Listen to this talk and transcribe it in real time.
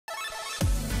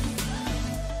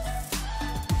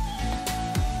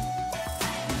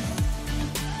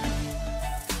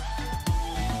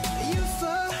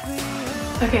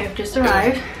Okay, I've just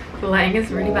arrived. The lighting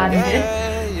is really bad in here.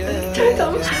 Let's turn it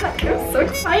on. I'm so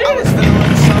excited.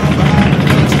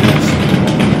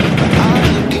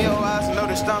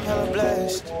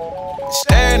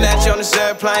 Staring at you on this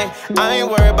airplane, I ain't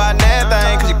worried about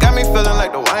nothing, cause you got me feeling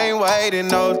like the Wayne Wade in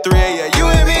 03. Yeah, you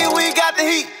and me, we got the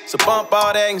heat, so bump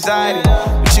all that anxiety.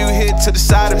 But you hit to the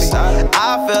side of me,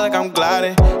 I feel like I'm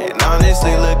gliding. And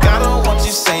honestly, look, I don't want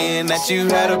you saying that you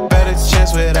had a better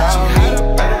chance without me,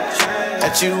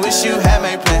 that you wish you had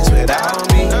made plans without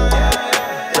me.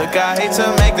 Look, I hate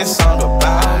to make this song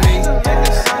about me,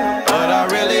 but I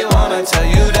really wanna tell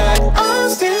you that I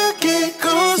still get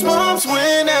goosebumps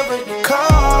whenever you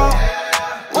call.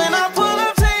 When I pull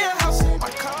up to your house in my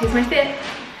car. Here's my fit.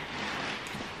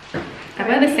 I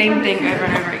wear the same thing over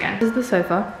and over again. This is the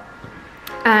sofa.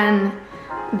 And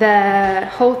the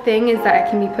whole thing is that it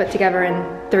can be put together in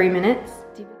 3 minutes.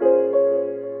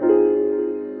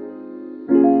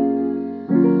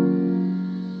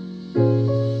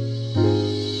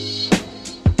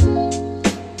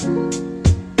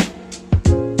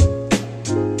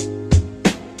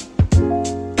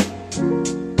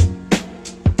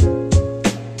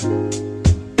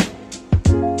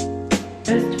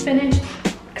 Just finished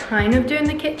kind of doing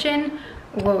the kitchen.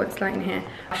 Whoa, it's light in here.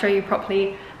 I'll show you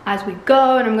properly as we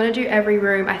go, and I'm gonna do every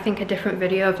room, I think, a different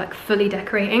video of like fully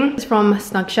decorating. It's from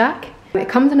Snug Shack. It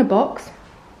comes in a box,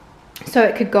 so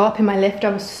it could go up in my lift. I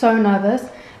was so nervous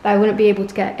that I wouldn't be able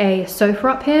to get a sofa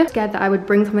up here. Scared that I would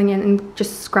bring something in and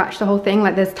just scratch the whole thing,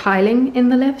 like there's tiling in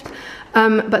the lift.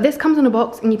 But this comes in a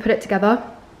box and you put it together.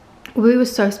 We were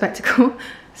so skeptical.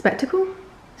 Skeptical.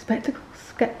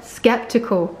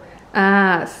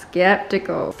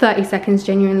 30 seconds,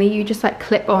 genuinely. You just like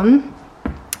clip on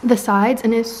the sides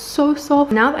and it's so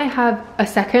soft. Now that I have a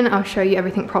second, I'll show you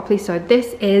everything properly. So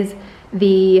this is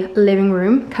the living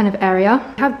room kind of area.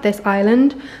 I have this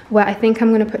island where I think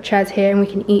I'm gonna put chairs here and we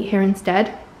can eat here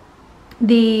instead.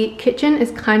 The kitchen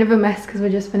is kind of a mess because we're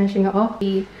just finishing it off.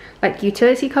 The like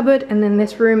utility cupboard, and then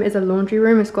this room is a laundry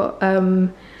room. It's got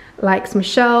like some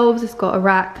shelves, it's got a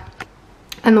rack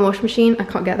and the washing machine. I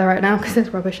can't get there right now because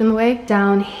there's rubbish in the way.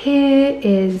 Down here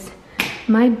is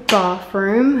my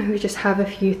bathroom. We just have a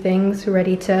few things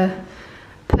ready to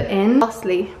put in.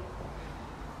 Lastly,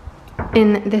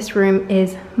 in this room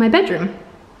is my bedroom,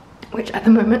 which at the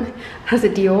moment has a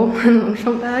Dior and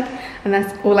Longchamp bag, and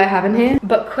that's all I have in here.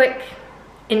 But quick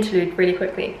interlude, really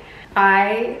quickly.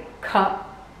 Let's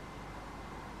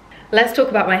talk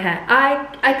about my hair. I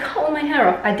cut all my hair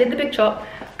off. I did the big chop,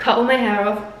 cut all my hair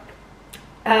off.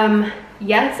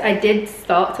 Yes, I did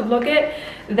start to vlog it.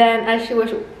 Then as she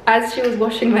was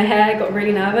washing my hair, I got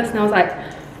really nervous and I was like,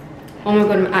 oh my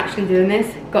god, I'm actually doing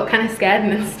this. Got kind of scared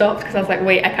and then stopped because I was like,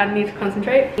 wait, I kind of need to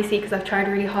concentrate. You see, because I've tried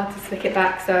really hard to slick it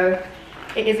back so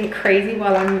it isn't crazy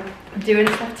while I'm doing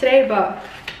stuff today, but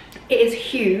it is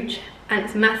huge and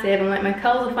it's massive and like my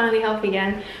curls are finally healthy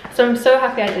again. So I'm so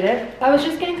happy I did it. I was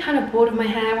just getting kind of bored of my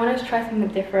hair. I wanted to try something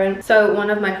different. So one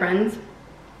of my friends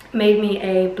made me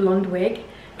a blonde wig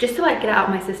just to like get it out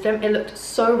of my system. It looked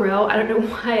so real. I don't know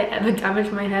why I ever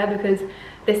damaged my hair because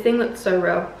this thing looked so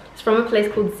real. It's from a place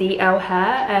called ZL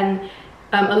Hair, and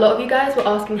a lot of you guys were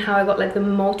asking how I got like the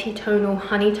multi-tonal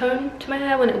honey tone to my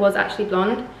hair when it was actually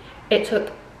blonde. It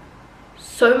took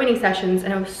so many sessions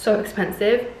and it was so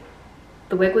expensive.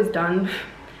 The wig was done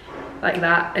like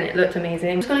that and it looked amazing.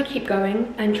 I'm just gonna keep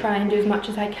going and try and do as much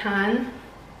as I can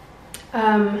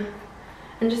and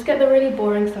just get the really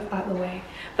boring stuff out of the way.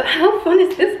 But how fun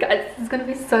is this, guys? This is gonna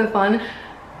be so fun.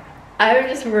 I'm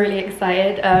just really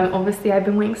excited. Obviously I've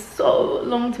been waiting so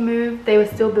long to move. They were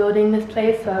still building this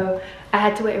place, so I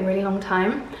had to wait a really long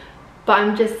time. But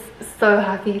I'm just so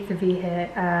happy to be here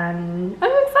and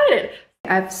I'm excited.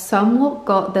 I've somewhat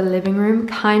got the living room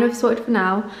kind of sorted for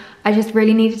now. I just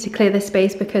really needed to clear this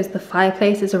space because the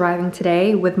fireplace is arriving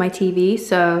today with my TV.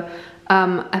 So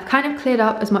I've kind of cleared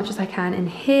up as much as I can in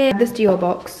here. This Dior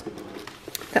box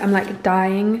that I'm like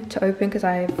dying to open because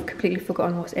I've completely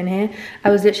forgotten what's in here. I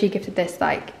was literally gifted this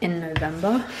like in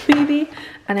November maybe,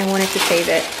 and I wanted to save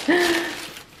it.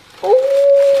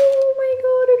 Oh my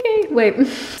god, okay. Wait,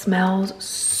 smells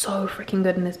so freaking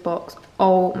good in this box.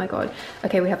 Oh my god.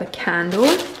 Okay, we have a candle.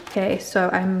 Okay, so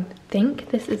I think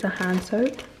this is a hand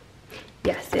soap.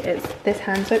 Yes, it is. This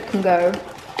hand soap can go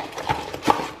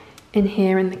in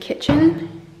here in the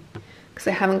kitchen because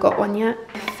I haven't got one yet.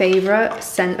 My favorite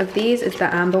scent of these is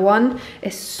the amber one.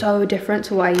 It's so different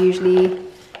to what I usually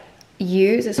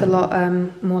use. It's a lot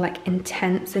more like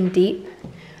intense and deep.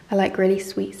 I like really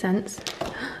sweet scents.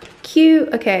 Cute.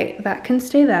 Okay, that can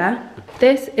stay there.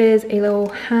 This is a little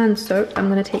hand soap I'm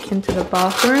gonna take into the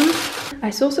bathroom.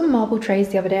 I saw some marble trays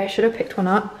the other day. I should have picked one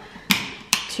up.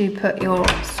 to put your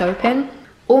soap in.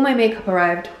 All my makeup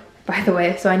arrived, by the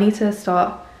way, so I need to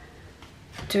start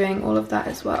doing all of that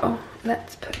as well.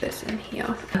 Let's put this in here.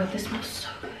 Oh, this smells so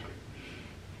good.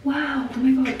 Wow, oh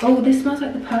my god. Oh, this smells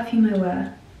like the perfume I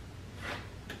wear.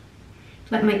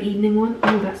 Like my evening one.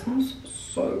 Oh, that smells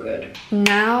so good.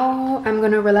 Now I'm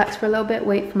gonna relax for a little bit,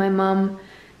 wait for my mum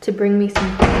to bring me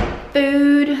some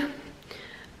food.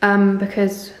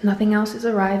 Because nothing else is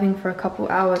arriving for a couple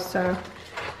hours, so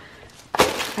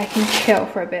I can chill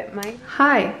for a bit.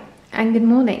 Hi, and good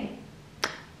morning.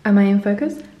 Am I in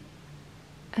focus?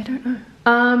 I don't know.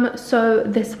 So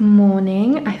this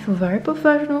morning I feel very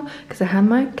professional because I had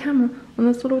my camera on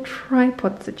this little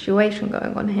tripod situation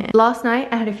going on here. Last night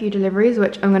I had a few deliveries,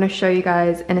 which I'm going to show you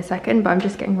guys in a second, but I'm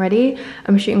just getting ready.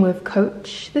 I'm shooting with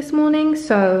Coach this morning,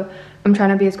 so I'm trying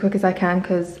to be as quick as I can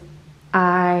because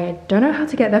I don't know how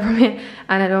to get there from here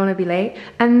and I don't want to be late.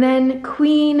 And then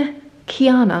Queen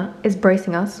Kiana is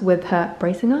gracing us with her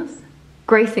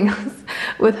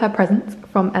with her presents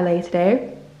from LA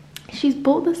today. She's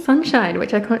bought the sunshine,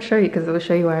 which I can't show you because it will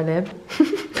show you where I live.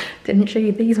 Didn't show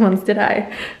you these ones, did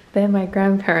I? They're my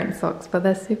grandparents' socks, but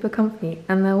they're super comfy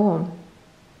and they're warm.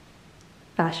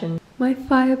 Fashion. My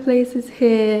fireplace is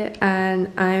here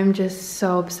and I'm just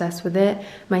so obsessed with it.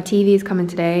 My TV is coming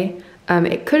today.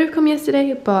 It could have come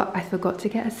yesterday, but I forgot to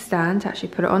get a stand to actually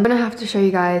put it on. I'm gonna have to show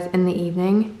you guys in the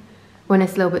evening when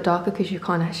it's a little bit darker because you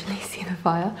can't actually see the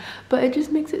fire, but it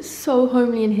just makes it so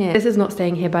homely in here. This is not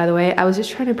staying here, by the way. I was just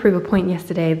trying to prove a point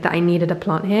yesterday that I needed a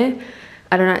plant here.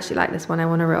 I don't actually like this one. I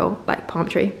want a real like palm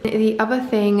tree. The other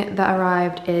thing that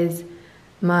arrived is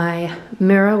my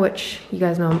mirror, which you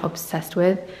guys know I'm obsessed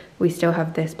with. We still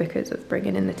have this because of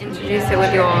bringing in the tin. Introduce it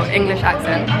with your English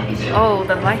accent. Oh,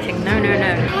 the lighting. No, no,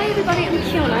 no. Hi everybody, I'm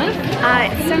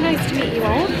Kiana. It's so nice to meet you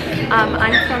all.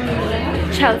 I'm from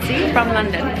Chelsea, from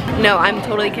London. No, I'm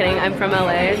totally kidding. I'm from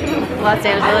LA, Los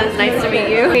Angeles. Nice to meet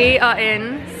you. We are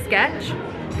in Sketch.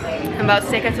 I'm about to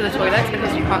take her to the toilets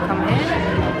because you can't come here.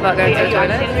 About going to the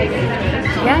toilet.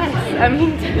 Yes, I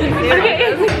mean,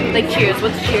 Okay. Like cheers.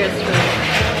 What's cheers for?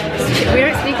 we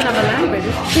don't speak another language.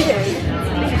 It's cheers.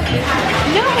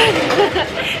 No.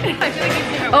 I feel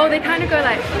like oh, they kind of go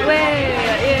like, way,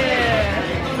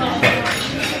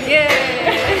 yeah,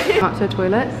 yeah. Up to the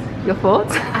toilets. Your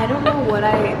thoughts? I don't know what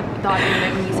I thought you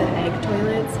meant when you said egg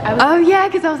toilets. Oh yeah,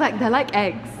 because I was like, they're like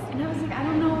eggs. And I was like, I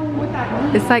don't know what that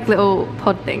means. It's like little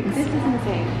pod things. This is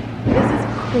insane. This is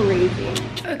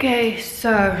crazy. Okay,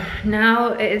 so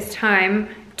now it is time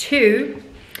to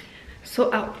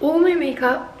sort out all my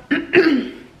makeup.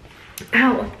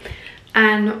 Ow.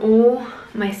 And all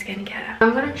my skincare.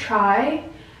 I'm gonna try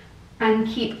and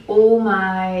keep all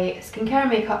my skincare,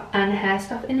 makeup and hair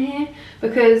stuff in here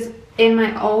because in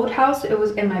my old house it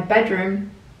was in my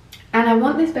bedroom and I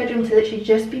want this bedroom to literally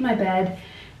just be my bed,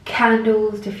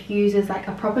 candles, diffusers, like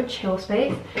a proper chill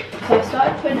space. So I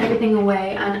started putting everything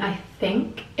away and I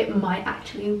think it might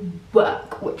actually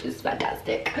work, which is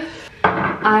fantastic.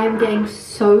 I'm getting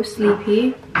so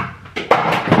sleepy.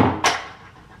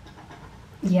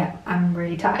 Yeah, I'm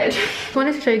really tired. I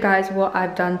wanted to show you guys what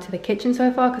I've done to the kitchen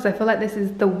so far because I feel like this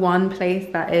is the one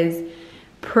place that is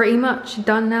pretty much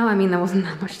done now. I mean, there wasn't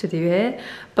that much to do here,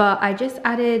 but I just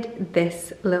added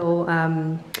this little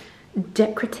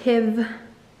decorative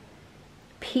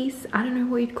piece. I don't know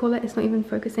what you'd call it. It's not even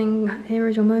focusing. Here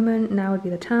is your moment. Now would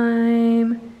be the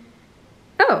time.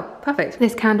 Oh, perfect.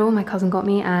 This candle my cousin got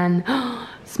me and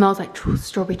smells like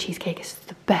strawberry cheesecake. It's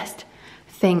the best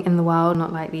thing in the world.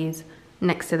 Not like these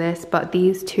next to this, but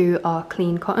these two are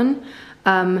clean cotton.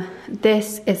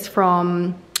 This is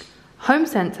from Home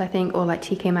Sense, I think, or like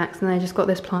TK Maxx, and I just got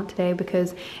this plant today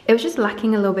because it was just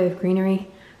lacking a little bit of greenery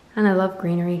and I love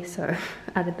greenery, so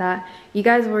added that. You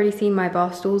guys have already seen my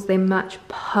bar stools. They match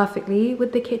perfectly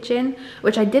with the kitchen,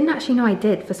 which I didn't actually know I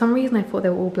did. For some reason I thought they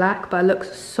were all black, but it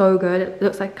looks so good. It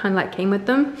looks like kind of like came with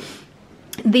them.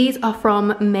 These are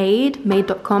from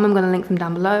made.com. I'm going to link them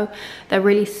down below. They're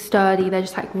really sturdy. They're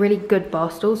just like really good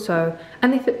bar stools. So,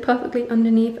 and they fit perfectly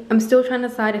underneath. I'm still trying to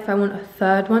decide if I want a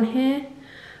third one here.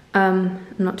 I'm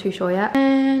not too sure yet.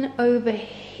 And over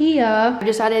here, I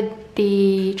just added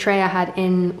the tray I had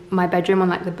in my bedroom on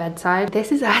like the bedside.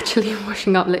 This is actually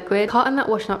washing up liquid. The carton that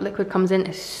washing up liquid comes in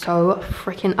is so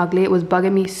freaking ugly. It was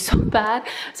bugging me so bad.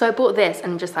 So I bought this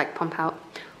and just like pump out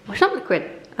washing up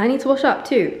liquid. I need to wash up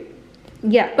too.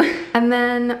 Yeah. And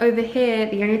then over here,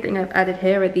 the only thing I've added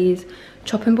here are these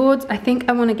chopping boards. I think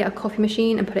I want to get a coffee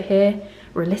machine and put it here.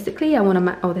 Realistically, I want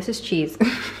to oh, this is cheese.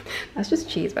 That's just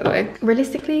cheese, by the way.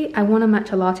 Realistically, I want to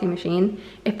match a latte machine.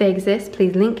 If they exist,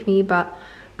 please link me, but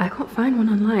I can't find one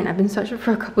online. I've been searching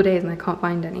for a couple days and I can't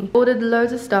find any. Ordered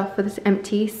loads of stuff for this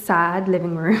empty, sad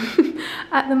living room.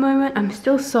 At the moment, I'm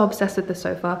still so obsessed with the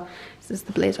sofa. This is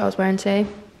the blazer I was wearing today.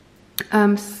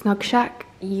 Snug Shack,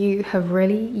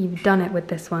 you've done it with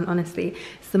this one, honestly.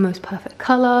 It's the most perfect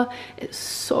color. It's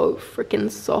so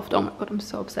freaking soft. Oh my god, I'm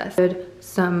so obsessed.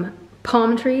 Some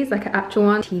palm trees, like an actual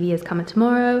one. TV is coming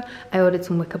tomorrow. I ordered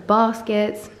some wicker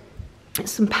baskets.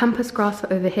 Some pampas grass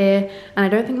over here, and I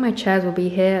don't think my chairs will be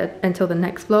here until the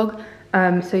next vlog,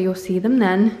 so you'll see them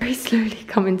then. Very slowly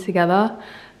coming together.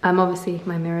 Obviously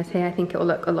my mirror's here. I think it will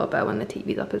look a lot better when the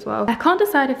TV's up as well. I can't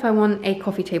decide if I want a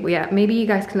coffee table yet. Maybe you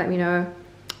guys can let me know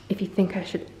if you think I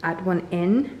should add one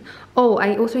in. Oh,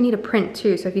 I also need a print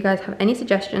too, so if you guys have any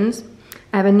suggestions.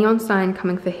 I have a neon sign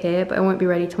coming for here, but it won't be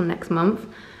ready till next month.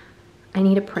 I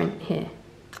need a print here.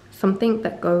 Something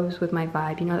that goes with my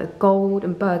vibe, you know, the gold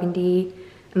and burgundy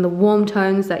and the warm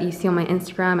tones that you see on my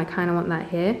Instagram. I kind of want that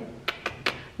here.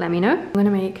 Let me know. I'm gonna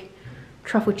make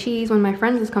truffle cheese. One of my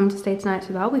friends is coming to stay tonight,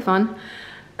 so that'll be fun.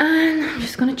 And I'm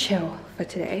just gonna chill for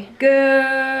today.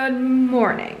 Good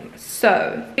morning.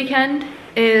 So, weekend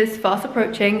is fast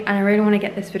approaching and I really want to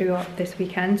get this video up this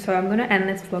weekend, so I'm gonna end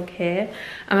this vlog here.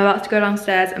 I'm about to go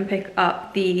downstairs and pick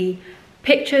up the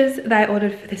pictures that I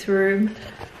ordered for this room.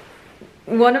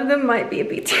 One of them might be a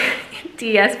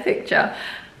BTS picture,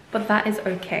 but that is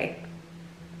okay.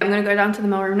 I'm gonna go down to the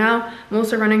mailroom now. I'm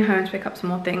also running home to pick up some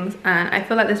more things, and I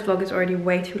feel like this vlog is already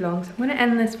way too long, so I'm gonna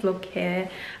end this vlog here.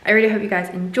 I really hope you guys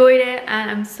enjoyed it,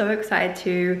 and I'm so excited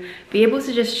to be able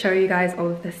to just show you guys all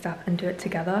of this stuff and do it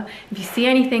together. If you see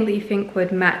anything that you think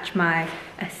would match my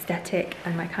aesthetic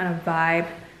and my kind of vibe,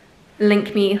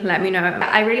 link me, let me know.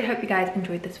 I really hope you guys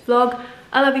enjoyed this vlog.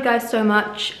 I love you guys so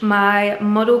much. My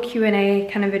model Q&A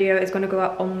kind of video is going to go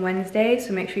up on Wednesday,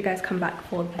 so make sure you guys come back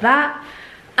for that.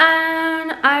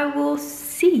 And I will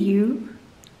see you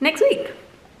next week.